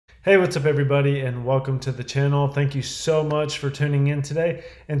Hey, what's up everybody, and welcome to the channel. Thank you so much for tuning in today.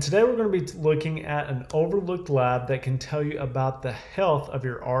 And today we're going to be looking at an overlooked lab that can tell you about the health of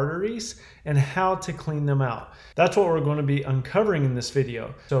your arteries and how to clean them out. That's what we're going to be uncovering in this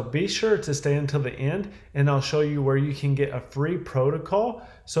video. So be sure to stay until the end, and I'll show you where you can get a free protocol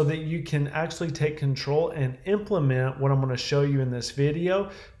so that you can actually take control and implement what I'm going to show you in this video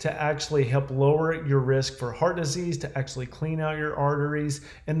to actually help lower your risk for heart disease, to actually clean out your arteries,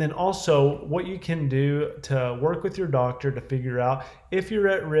 and then also what you can do to work with your doctor to figure out if you're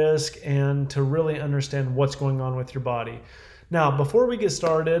at risk and to really understand what's going on with your body. Now, before we get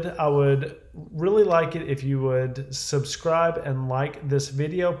started, I would really like it if you would subscribe and like this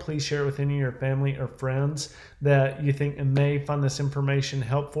video. Please share it with any of your family or friends that you think may find this information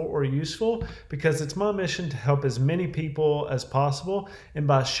helpful or useful, because it's my mission to help as many people as possible. And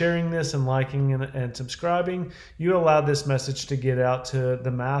by sharing this and liking and subscribing, you allow this message to get out to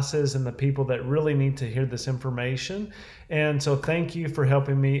the masses and the people that really need to hear this information. And so thank you for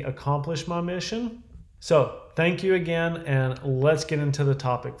helping me accomplish my mission. So thank you again, and let's get into the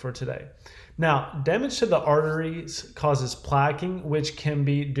topic for today. Now, damage to the arteries causes plaquing, which can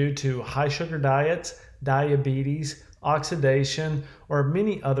be due to high sugar diets, diabetes, oxidation, or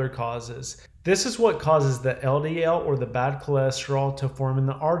many other causes. This is what causes the LDL, or the bad cholesterol, to form in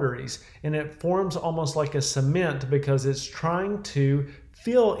the arteries, and it forms almost like a cement because it's trying to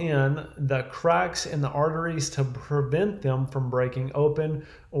fill in the cracks in the arteries to prevent them from breaking open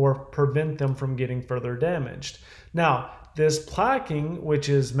or prevent them from getting further damaged. Now, this plaquing, which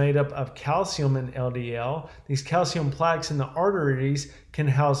is made up of calcium and LDL, these calcium plaques in the arteries can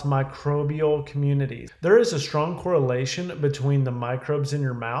house microbial communities. There is a strong correlation between the microbes in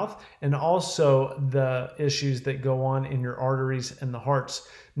your mouth and also the issues that go on in your arteries and the hearts.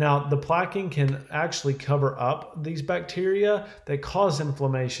 Now, the plaquing can actually cover up these bacteria that cause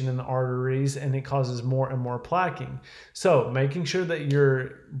inflammation in the arteries, and it causes more and more plaquing. So making sure that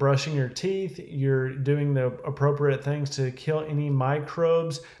you're brushing your teeth, you're doing the appropriate things to kill any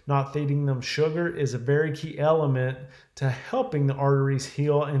microbes, not feeding them sugar, is a very key element to helping the arteries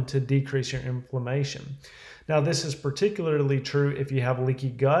heal and to decrease your inflammation. Now, this is particularly true if you have leaky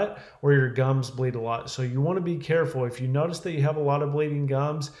gut or your gums bleed a lot. So you want to be careful. If you notice that you have a lot of bleeding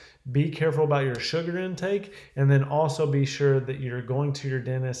gums, be careful about your sugar intake, and then also be sure that you're going to your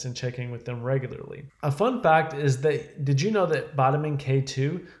dentist and checking with them regularly. A fun fact is that, did you know that vitamin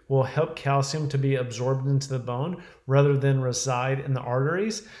K2 will help calcium to be absorbed into the bone rather than reside in the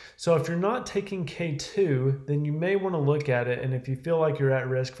arteries? So if you're not taking K2, then you may want to look at it, and if you feel like you're at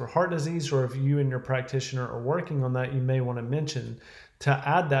risk for heart disease, or if you and your practitioner are working on that, you may want to mention to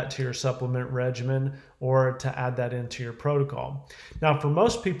add that to your supplement regimen or to add that into your protocol. Now, for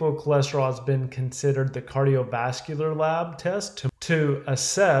most people, cholesterol has been considered the cardiovascular lab test to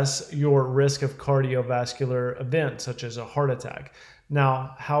assess your risk of cardiovascular events, such as a heart attack.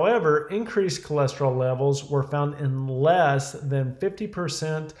 Now, however, increased cholesterol levels were found in less than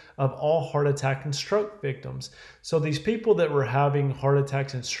 50% of all heart attack and stroke victims. So these people that were having heart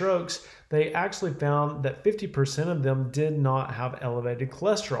attacks and strokes, they actually found that 50% of them did not have elevated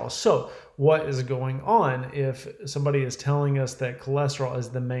cholesterol. So what is going on if somebody is telling us that cholesterol is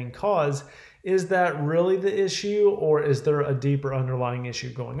the main cause? Is that really the issue, or is there a deeper underlying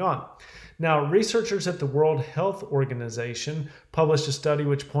issue going on? Now, researchers at the World Health Organization published a study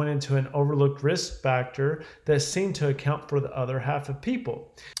which pointed to an overlooked risk factor that seemed to account for the other half of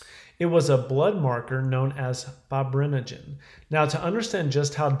people. It was a blood marker known as fibrinogen. Now, to understand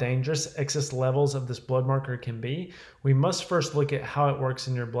just how dangerous excess levels of this blood marker can be, we must first look at how it works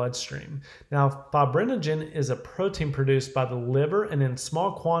in your bloodstream. Now, fibrinogen is a protein produced by the liver, and in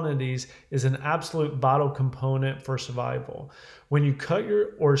small quantities is an absolute vital component for survival. When you cut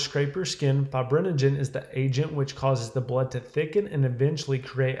or scrape your skin, fibrinogen is the agent which causes the blood to thicken and eventually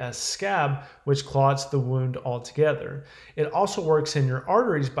create a scab, which clots the wound altogether. It also works in your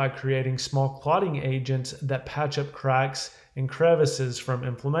arteries by creating small clotting agents that patch up cracks and crevices from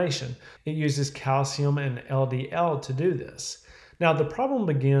inflammation. It uses calcium and LDL to do this. Now, the problem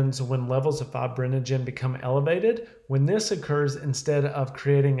begins when levels of fibrinogen become elevated. When this occurs, instead of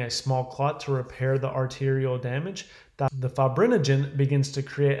creating a small clot to repair the arterial damage, the fibrinogen begins to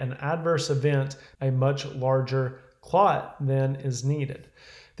create an adverse event, a much larger clot than is needed.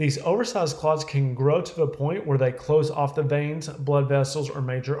 These oversized clots can grow to the point where they close off the veins, blood vessels, or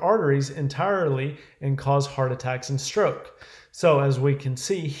major arteries entirely and cause heart attacks and stroke. So as we can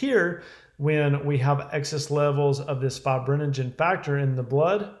see here, when we have excess levels of this fibrinogen factor in the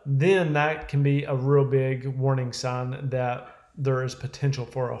blood, then that can be a real big warning sign that there is potential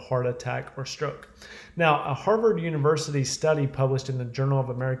for a heart attack or stroke. Now, a Harvard University study published in the Journal of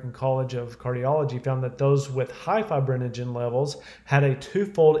American College of Cardiology found that those with high fibrinogen levels had a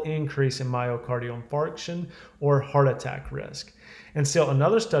twofold increase in myocardial infarction or heart attack risk. And still,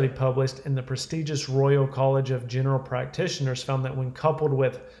 another study published in the prestigious Royal College of General Practitioners found that when coupled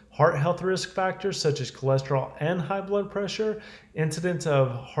with heart health risk factors such as cholesterol and high blood pressure, incidence of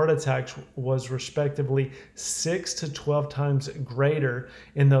heart attacks was respectively 6 to 12 times greater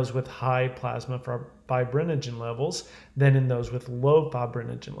in those with high plasma fibrinogen levels than in those with low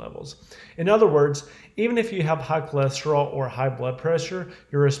fibrinogen levels. In other words, even if you have high cholesterol or high blood pressure,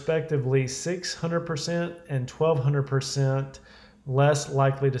 you're respectively 600% and 1200% less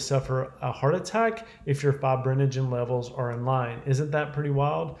likely to suffer a heart attack if your fibrinogen levels are in line. Isn't that pretty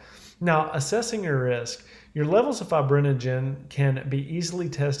wild? Now, assessing your risk, your levels of fibrinogen can be easily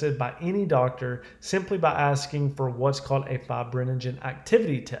tested by any doctor simply by asking for what's called a fibrinogen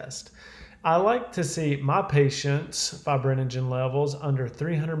activity test. I like to see my patients' fibrinogen levels under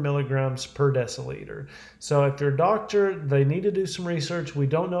 300 milligrams per deciliter. So if you're a doctor, they need to do some research. We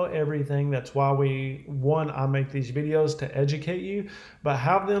don't know everything. That's why I make these videos to educate you, but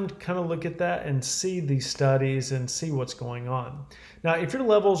have them kind of look at that and see these studies and see what's going on. Now, if your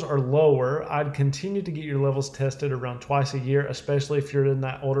levels are lower, I'd continue to get your levels tested around twice a year, especially if you're in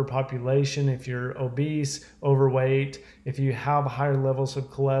that older population, if you're obese, overweight, if you have higher levels of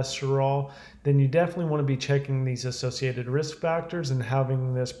cholesterol, then you definitely want to be checking these associated risk factors and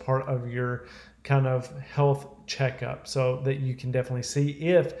having this part of your kind of health checkup so that you can definitely see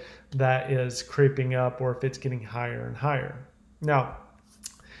if that is creeping up or if it's getting higher and higher. Now,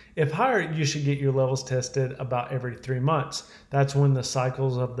 if higher, you should get your levels tested about every 3 months. That's when the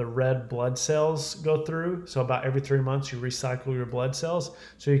cycles of the red blood cells go through. So about every 3 months, you recycle your blood cells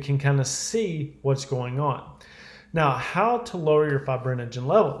so you can kind of see what's going on. Now, how to lower your fibrinogen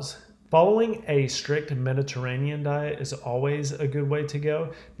levels? Following a strict Mediterranean diet is always a good way to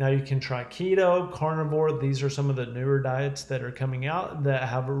go. Now you can try keto, carnivore. These are some of the newer diets that are coming out that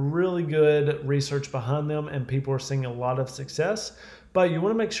have really good research behind them and people are seeing a lot of success. But you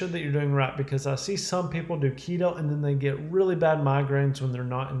want to make sure that you're doing right, because I see some people do keto and then they get really bad migraines when they're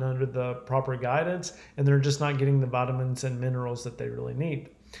not under the proper guidance and they're just not getting the vitamins and minerals that they really need.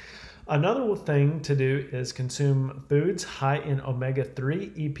 Another thing to do is consume foods high in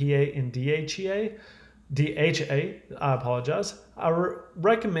omega-3, EPA, and DHA. I apologize. I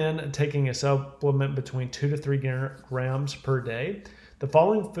recommend taking a supplement between 2 to 3 grams per day. The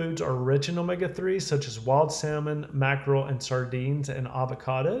following foods are rich in omega-3, such as wild salmon, mackerel, and sardines, and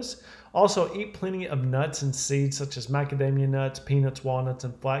avocados. Also, eat plenty of nuts and seeds, such as macadamia nuts, peanuts, walnuts,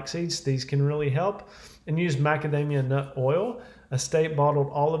 and flax seeds. These can really help. And use macadamia nut oil, estate bottled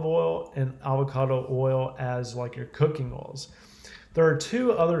olive oil, and avocado oil as like your cooking oils. There are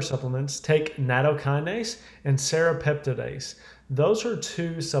 2 other supplements. Take nattokinase and serrapeptidase. Those are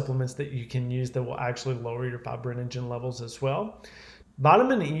 2 supplements that you can use that will actually lower your fibrinogen levels as well.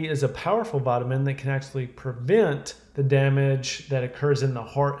 Vitamin E is a powerful vitamin that can actually prevent the damage that occurs in the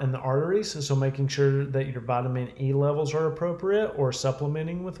heart and the arteries. So making sure that your vitamin E levels are appropriate or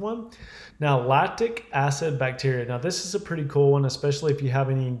supplementing with one. Now, lactic acid bacteria. Now, this is a pretty cool one, especially if you have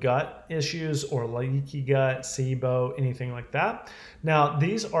any gut issues or leaky gut, SIBO, anything like that. Now,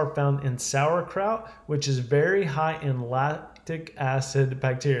 these are found in sauerkraut, which is very high in lactic acid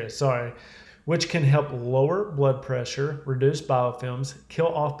bacteria. Which can help lower blood pressure, reduce biofilms, kill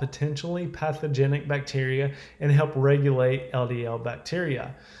off potentially pathogenic bacteria, and help regulate LDL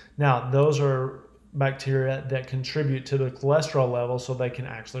bacteria. Now, those are bacteria that contribute to the cholesterol level, so they can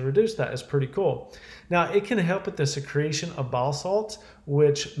actually reduce that. It's pretty cool. Now, it can help with the secretion of bile salts,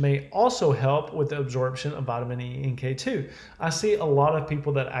 which may also help with the absorption of vitamin E and K2. I see a lot of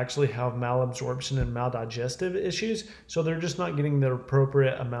people that actually have malabsorption and maldigestive issues, so they're just not getting the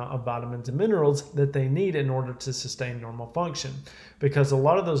appropriate amount of vitamins and minerals that they need in order to sustain normal function. Because a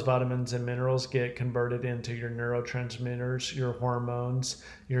lot of those vitamins and minerals get converted into your neurotransmitters, your hormones,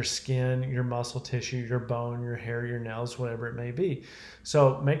 your skin, your muscle tissue, your bone, your hair, your nails, whatever it may be.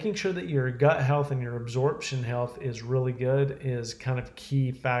 So making sure that your gut health and your absorption health is really good is kind of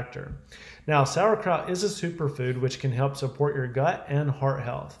key factor. Now, sauerkraut is a superfood which can help support your gut and heart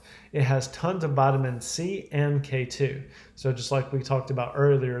health. It has tons of vitamin C and K2. So just like we talked about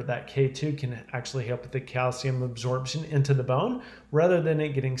earlier, that K2 can actually help with the calcium absorption into the bone rather than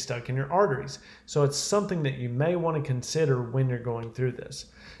it getting stuck in your arteries. So it's something that you may want to consider when you're going through this.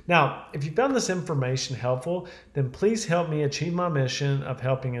 Now, if you found this information helpful, then please help me achieve my mission of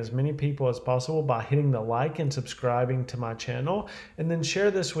helping as many people as possible by hitting the like and subscribing to my channel, and then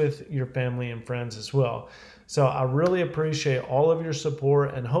share this with your family and friends as well. So I really appreciate all of your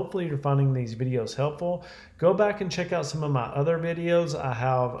support, and hopefully you're finding these videos helpful. Go back and check out some of my other videos. I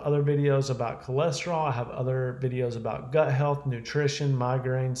have other videos about cholesterol. I have other videos about gut health, nutrition,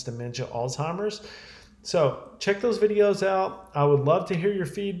 migraines, dementia, Alzheimer's. So check those videos out. I would love to hear your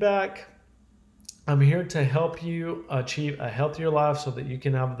feedback. I'm here to help you achieve a healthier life so that you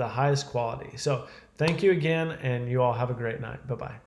can have the highest quality. So thank you again, and you all have a great night. Bye-bye.